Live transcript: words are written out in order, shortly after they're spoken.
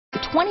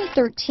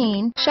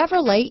2013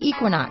 Chevrolet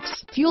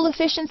Equinox. Fuel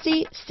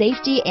efficiency,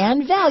 safety,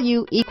 and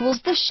value equals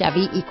the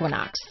Chevy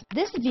Equinox.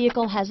 This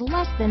vehicle has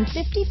less than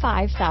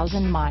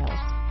 55,000 miles.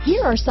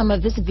 Here are some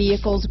of this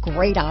vehicle's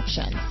great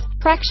options: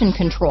 traction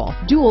control,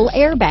 dual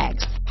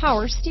airbags,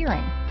 power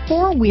steering,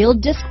 four-wheel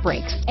disc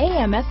brakes,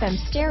 AM/FM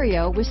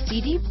stereo with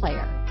CD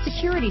player,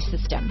 security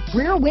system,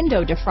 rear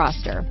window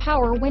defroster,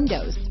 power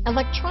windows,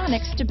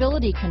 electronic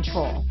stability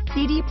control,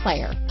 CD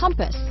player,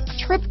 compass,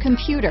 trip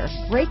computer,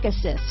 brake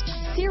assist,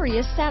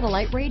 Sirius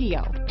satellite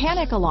radio,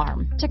 panic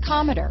alarm,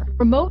 tachometer,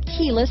 remote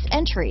keyless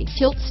entry,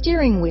 tilt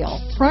steering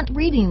wheel, front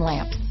reading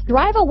lamps.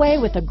 Drive away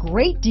with a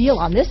great deal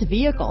on this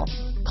vehicle.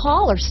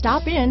 Call or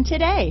stop in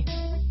today.